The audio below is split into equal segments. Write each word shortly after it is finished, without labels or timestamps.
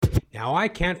Now, I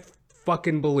can't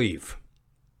fucking believe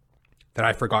that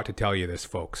I forgot to tell you this,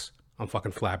 folks. I'm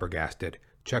fucking flabbergasted.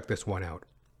 Check this one out.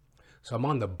 So I'm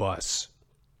on the bus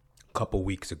a couple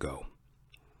weeks ago,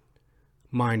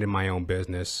 minding my own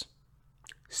business,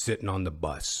 sitting on the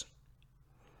bus.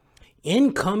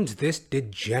 In comes this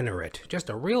degenerate, just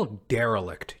a real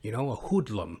derelict, a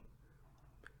hoodlum.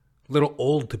 Little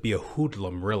old to be a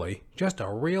hoodlum, really. Just a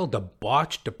real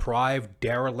debauched, deprived,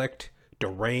 derelict,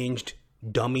 deranged,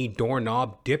 dummy,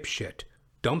 doorknob, dipshit,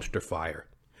 dumpster fire.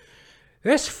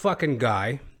 This fucking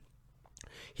guy,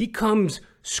 he comes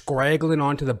scraggling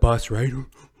onto the bus, right?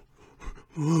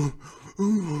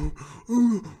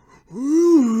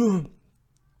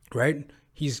 Right?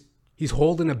 He's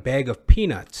holding a bag of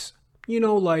peanuts.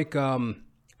 Like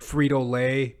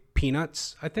Frito-Lay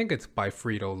peanuts. I think it's by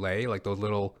Frito-Lay, like those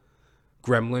little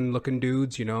gremlin-looking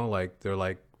dudes, like they're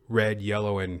like red,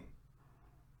 yellow, and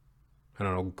I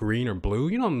don't know, green or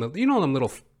blue. Them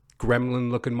little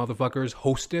gremlin-looking motherfuckers.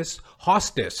 Hostess.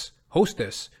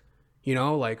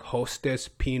 Like Hostess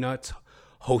peanuts,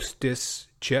 Hostess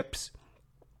chips.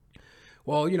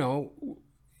 Well,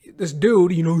 this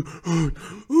dude,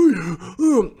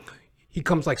 he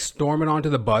comes like storming onto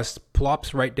the bus,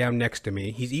 plops right down next to me.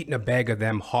 He's eating a bag of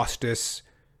them Hostess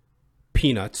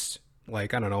peanuts,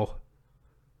 like, I don't know,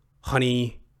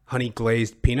 honey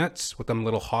glazed peanuts with them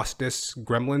little Hostess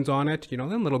gremlins on it.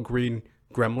 Them little green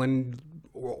gremlin,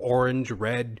 orange,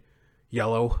 red,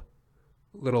 yellow,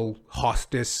 little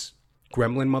Hostess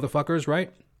gremlin motherfuckers,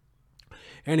 right?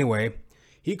 Anyway,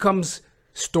 he comes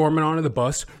storming onto the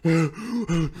bus,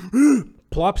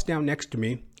 plops down next to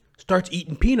me, starts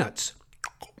eating peanuts.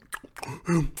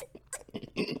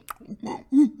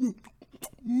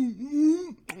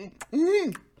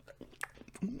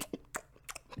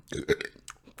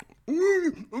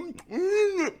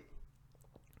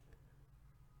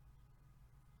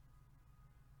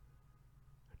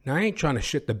 Now, I ain't trying to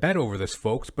shit the bed over this,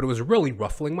 folks, but it was really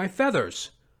ruffling my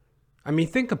feathers. I mean,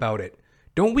 think about it.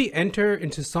 Don't we enter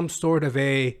into some sort of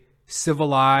a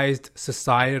civilized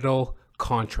societal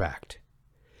contract?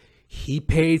 He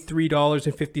paid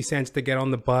 $3.50 to get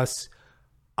on the bus.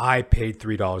 I paid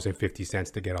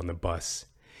 $3.50 to get on the bus.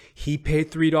 He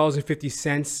paid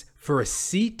 $3.50 for a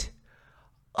seat.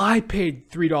 I paid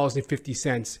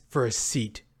 $3.50 for a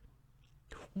seat.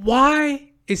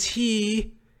 Why is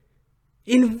he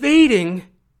invading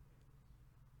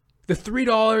the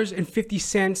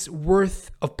 $3.50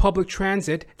 worth of public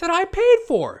transit that I paid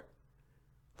for?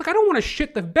 Like, I don't want to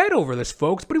shit the bed over this,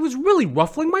 folks, but it was really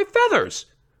ruffling my feathers.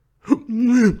 He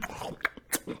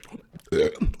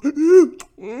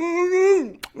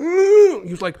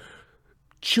was like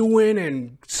chewing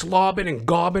and slobbing and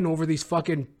gobbing over these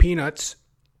fucking peanuts.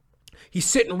 He's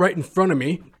sitting right in front of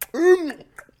me,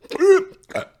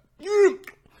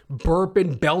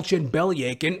 burping, belching, belly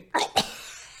aching.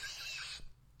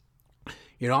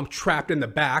 I'm trapped in the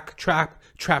back,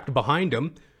 trapped behind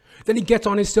him. Then he gets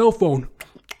on his cell phone.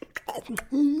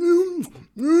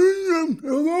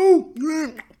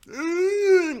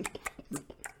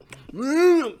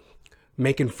 Hello?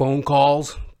 Making phone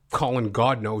calls, calling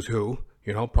God knows who,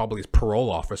 probably his parole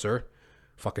officer,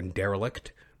 fucking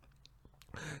derelict.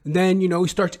 And then, he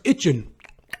starts itching.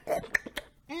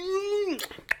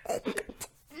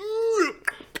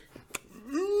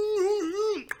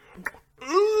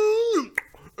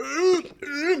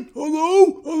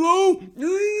 Hello?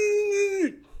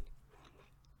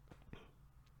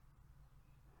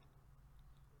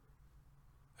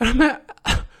 And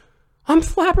I'm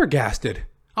flabbergasted.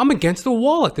 I'm against the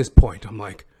wall at this point. I'm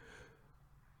like,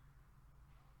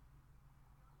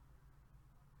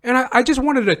 and I just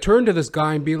wanted to turn to this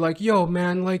guy and be like, yo,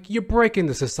 man, like, you're breaking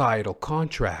the societal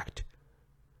contract.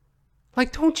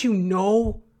 Like, don't you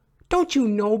know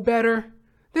better?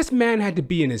 This man had to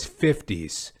be in his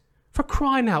 50s. For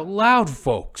crying out loud,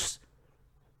 folks.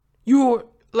 You're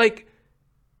like,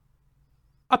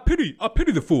 I pity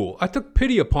the fool. I took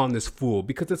pity upon this fool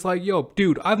because it's like, yo,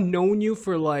 dude, I've known you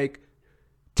for like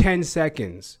 10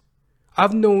 seconds.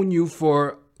 I've known you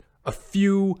for a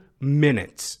few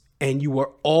minutes and you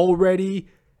are already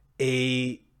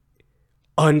a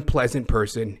unpleasant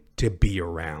person to be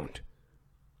around.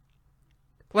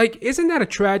 Like, isn't that a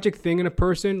tragic thing in a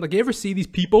person? Like, you ever see these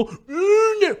people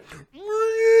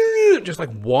just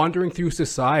like wandering through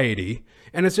society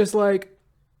and it's just like,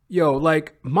 yo,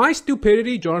 like, my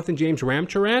stupidity, Jonathan James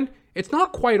Ramcharan, it's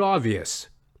not quite obvious.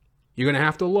 You're going to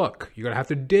have to look. You're going to have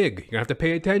to dig. You're going to have to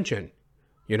pay attention.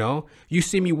 You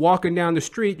see me walking down the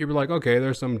street, you'll be like, okay,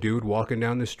 there's some dude walking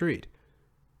down the street.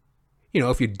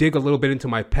 if you dig a little bit into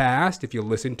my past, if you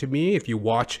listen to me, if you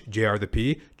watch JR the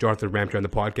P, Jonathan Ramcharan the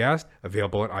podcast,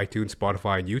 available on iTunes,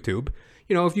 Spotify, and YouTube,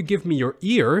 if you give me your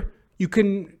ear, you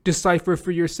can decipher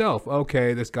for yourself.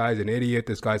 Okay, this guy's an idiot.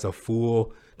 This guy's a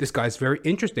fool. This guy's very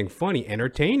interesting, funny,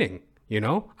 entertaining.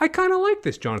 I kind of like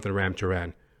this Jonathan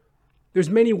Ramcharan. There's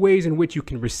many ways in which you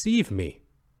can receive me.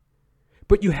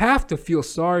 But you have to feel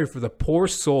sorry for the poor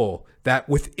soul that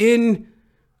within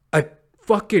a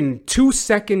fucking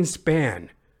 2-second span,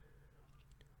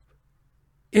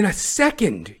 in a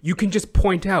second, you can just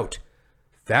point out,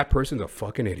 that person's a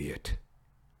fucking idiot.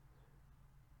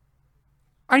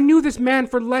 I knew this man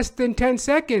for less than 10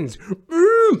 seconds.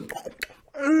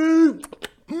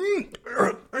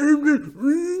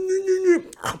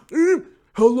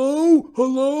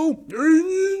 Hello?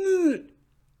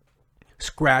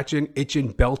 Scratching,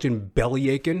 itching, belching, belly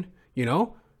aching,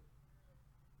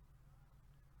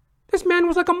 This man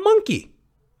was like a monkey.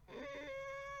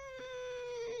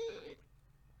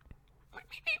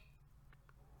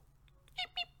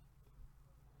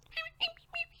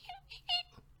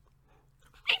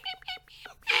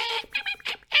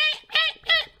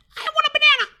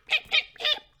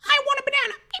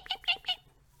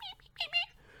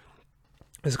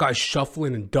 This guy's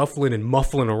shuffling and duffling and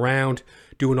muffling around,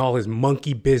 doing all his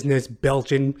monkey business,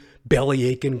 belching, belly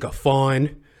aching,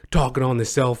 guffawing, talking on the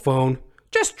cell phone,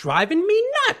 just driving me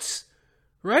nuts,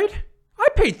 right? I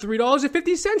paid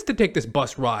 $3.50 to take this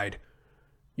bus ride,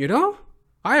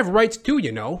 I have rights too,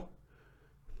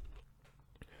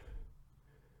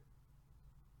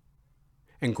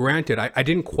 And granted, I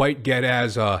didn't quite get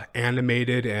as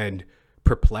animated and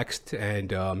perplexed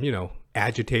and,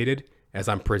 agitated as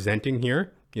I'm presenting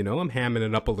here. I'm hamming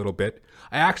it up a little bit.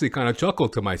 I actually kind of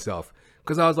chuckled to myself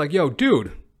because I was like, yo,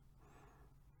 dude.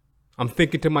 I'm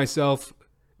thinking to myself,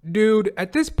 dude,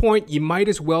 at this point, you might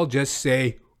as well just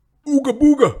say, ooga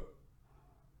booga.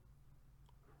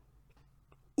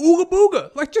 Ooga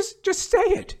booga. Like, just say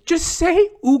it. Just say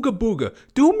ooga booga.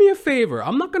 Do me a favor.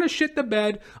 I'm not going to shit the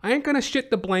bed. I ain't going to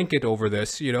shit the blanket over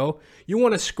this, You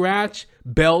want to scratch,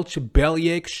 belch,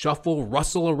 bellyache, shuffle,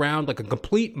 rustle around like a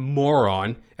complete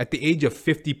moron at the age of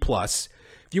 50 plus.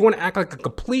 If you want to act like a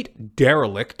complete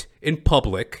derelict in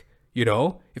public,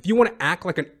 If you want to act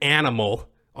like an animal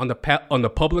on the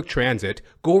public transit,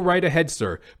 go right ahead,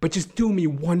 sir. But just do me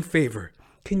one favor.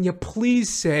 Can you please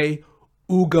say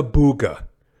ooga booga?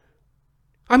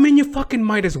 I mean, you fucking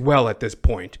might as well at this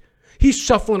point. He's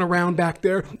shuffling around back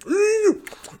there,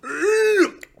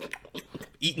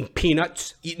 eating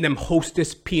peanuts, eating them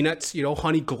Hostess peanuts,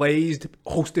 honey glazed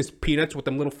Hostess peanuts with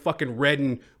them little fucking red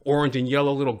and orange and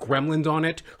yellow little gremlins on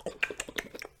it.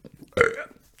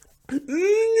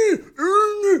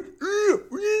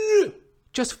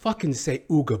 Just fucking say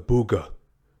ooga booga.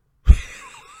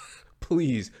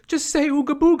 Please, just say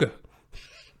ooga booga.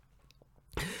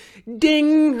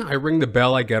 Ding! I ring the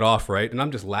bell, I get off, right? And I'm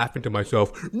just laughing to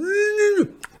myself.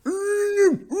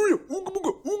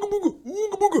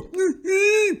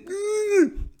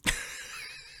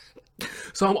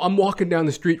 So I'm walking down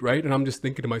the street, right? And I'm just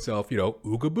thinking to myself,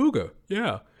 ooga booga.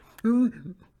 Yeah.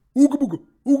 Ooga booga.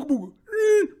 Ooga booga.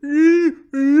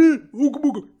 Ooga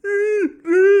booga.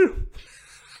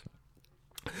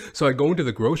 So I go into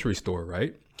the grocery store,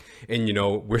 right? And,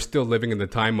 we're still living in the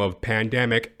time of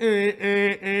pandemic.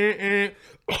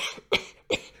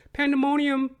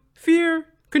 Pandemonium, fear,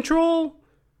 control,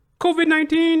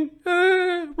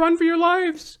 COVID-19, run for your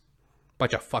lives.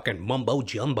 Bunch of fucking mumbo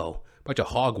jumbo. Bunch of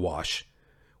hogwash.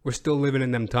 We're still living in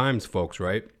them times, folks,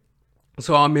 right?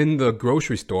 So I'm in the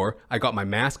grocery store. I got my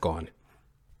mask on.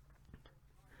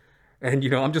 And,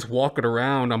 I'm just walking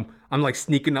around. I'm like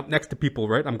sneaking up next to people,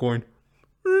 right? I'm going...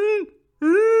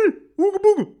 Ooga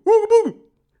booga, ooga booga,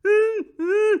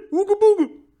 ooga booga.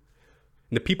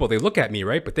 And the people, they look at me,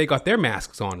 right? But they got their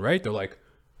masks on, right? They're like,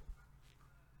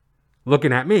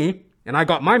 looking at me, and I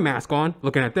got my mask on,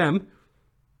 looking at them.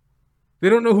 They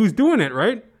don't know who's doing it,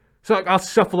 right? So I'll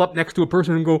shuffle up next to a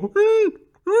person and go, ooga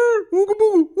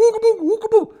booga, ooga booga, ooga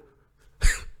booga.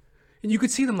 And you could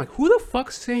see them like, who the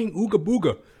fuck's saying ooga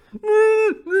booga?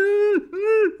 Ooga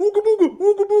booga,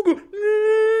 ooga booga.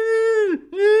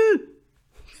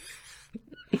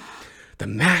 The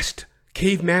masked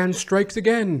caveman strikes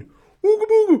again. Ooga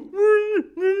booga.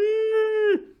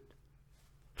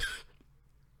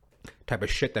 Type of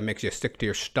shit that makes you sick to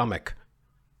your stomach.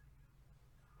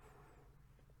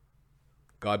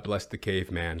 God bless the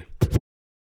caveman.